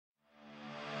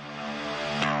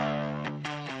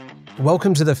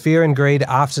Welcome to the Fear and Greed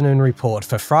Afternoon Report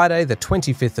for Friday, the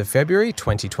 25th of February,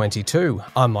 2022.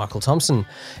 I'm Michael Thompson.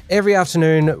 Every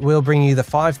afternoon, we'll bring you the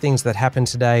 5 things that happened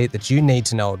today that you need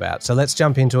to know about. So let's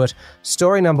jump into it.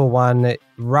 Story number 1,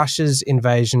 Russia's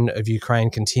invasion of Ukraine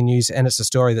continues, and it's a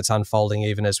story that's unfolding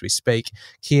even as we speak.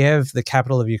 Kiev, the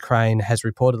capital of Ukraine, has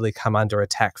reportedly come under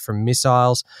attack from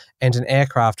missiles, and an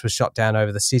aircraft was shot down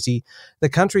over the city. The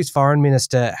country's foreign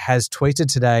minister has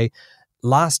tweeted today,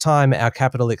 "Last time our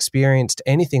capital experienced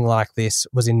anything like this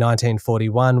was in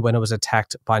 1941 when it was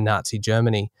attacked by Nazi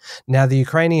Germany." Now, the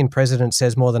Ukrainian president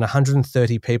says more than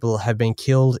 130 people have been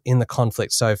killed in the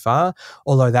conflict so far,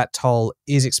 although that toll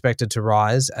is expected to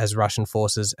rise as Russian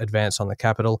forces advance on the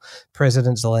capital.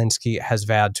 President Zelensky has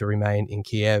vowed to remain in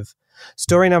Kiev.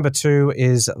 Story number 2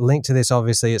 is linked to this,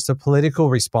 obviously. It's the political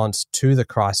response to the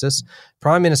crisis.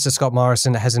 Prime Minister Scott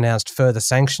Morrison has announced further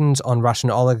sanctions on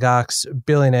Russian oligarchs,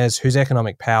 billionaires whose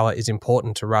economic power is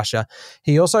important to Russia.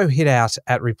 He also hit out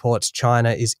at reports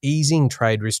China is easing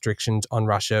trade restrictions on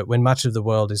Russia when much of the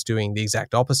world is doing the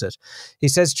exact opposite. He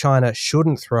says China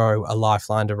shouldn't throw a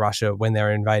lifeline to Russia when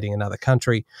they're invading another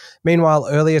country. Meanwhile,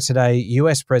 earlier today,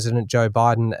 US President Joe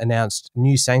Biden announced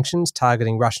new sanctions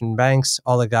targeting Russian banks,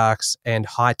 oligarchs, and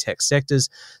high-tech sectors.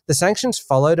 The sanctions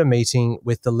followed a meeting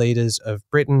with the leaders of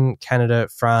Britain, Canada,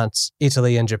 France,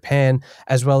 Italy, and Japan,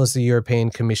 as well as the European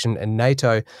Commission and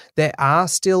NATO. There are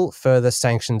still further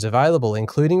sanctions available,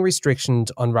 including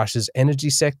restrictions on Russia's energy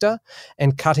sector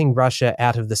and cutting Russia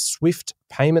out of the SWIFT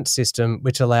payment system,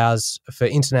 which allows for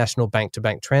international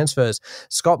bank-to-bank transfers.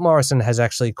 Scott Morrison has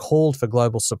actually called for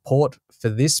global support for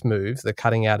this move, the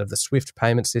cutting out of the SWIFT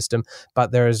payment system,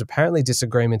 but there is apparently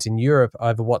disagreement in Europe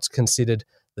over what's considered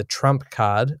the trump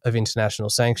card of international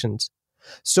sanctions.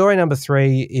 Story number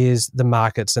 3 is the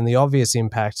markets and the obvious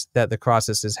impact that the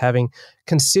crisis is having.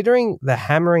 Considering the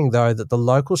hammering, though, that the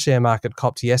local share market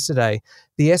copped yesterday,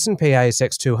 the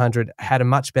S&P/ASX 200 had a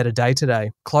much better day today,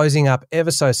 closing up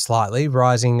ever so slightly,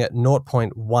 rising at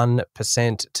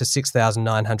 0.1% to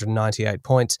 6,998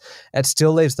 points. It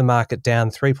still leaves the market down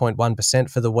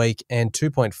 3.1% for the week and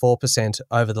 2.4%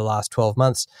 over the last 12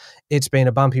 months. It's been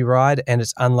a bumpy ride, and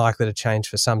it's unlikely to change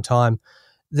for some time.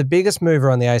 The biggest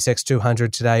mover on the ASX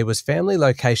 200 today was family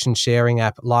location sharing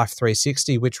app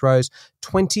Life360, which rose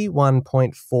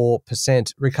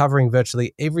 21.4%, recovering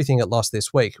virtually everything it lost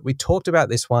this week. We talked about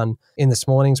this one in this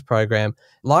morning's program.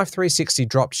 Life360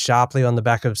 dropped sharply on the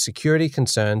back of security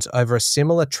concerns over a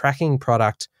similar tracking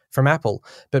product from Apple,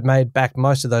 but made back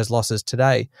most of those losses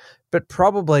today. But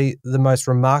probably the most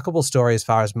remarkable story as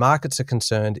far as markets are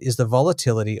concerned is the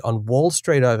volatility on Wall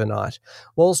Street overnight.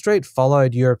 Wall Street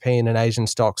followed European and Asian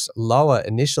stocks lower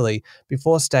initially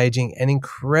before staging an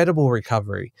incredible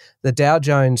recovery. The Dow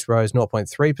Jones rose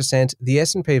 0.3%, the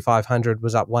S&P 500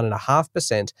 was up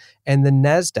 1.5%, and the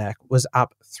Nasdaq was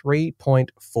up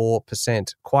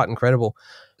 3.4%. Quite incredible.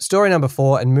 Story number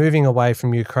 4, and moving away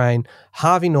from Ukraine,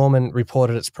 Harvey Norman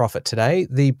reported its profit today.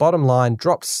 The bottom line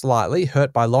dropped slightly,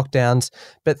 hurt by lockdowns,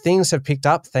 but things have picked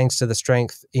up thanks to the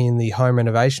strength in the home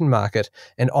renovation market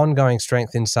and ongoing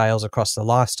strength in sales across the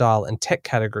lifestyle and tech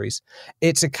categories.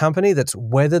 It's a company that's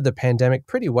weathered the pandemic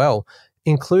pretty well,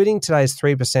 including today's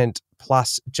 3%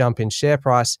 plus jump in share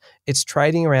price. It's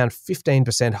trading around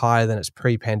 15% higher than its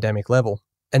pre-pandemic level.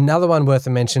 Another one worth a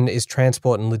mention is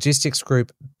transport and logistics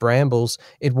group Brambles.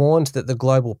 It warned that the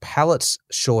global pallets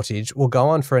shortage will go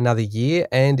on for another year,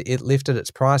 and it lifted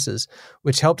its prices,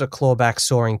 which helped it claw back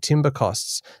soaring timber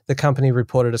costs. The company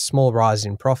reported a small rise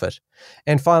in profit.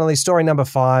 And finally, story number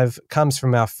 5 comes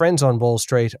from our friends on Wall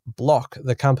Street. Block,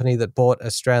 the company that bought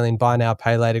Australian buy now,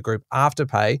 pay later group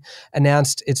Afterpay,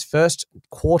 announced its first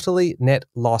quarterly net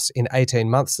loss in 18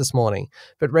 months this morning.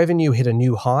 But revenue hit a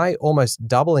new high, almost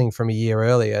doubling from a year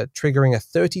earlier, triggering a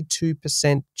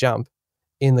 32% jump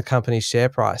in the company's share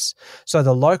price. So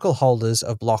the local holders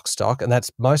of Block stock, and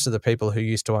that's most of the people who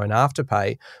used to own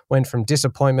Afterpay, went from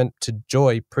disappointment to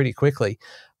joy pretty quickly.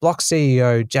 Block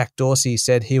CEO Jack Dorsey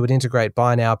said he would integrate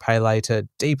Buy Now, Pay Later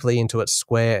deeply into its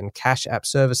Square and Cash app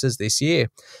services this year.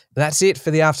 That's it for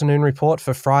the afternoon report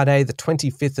for Friday, the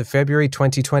 25th of February,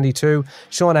 2022.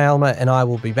 Sean Aylmer and I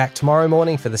will be back tomorrow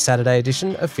morning for the Saturday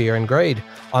edition of Fear and Greed.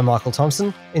 I'm Michael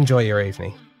Thompson. Enjoy your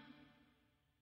evening.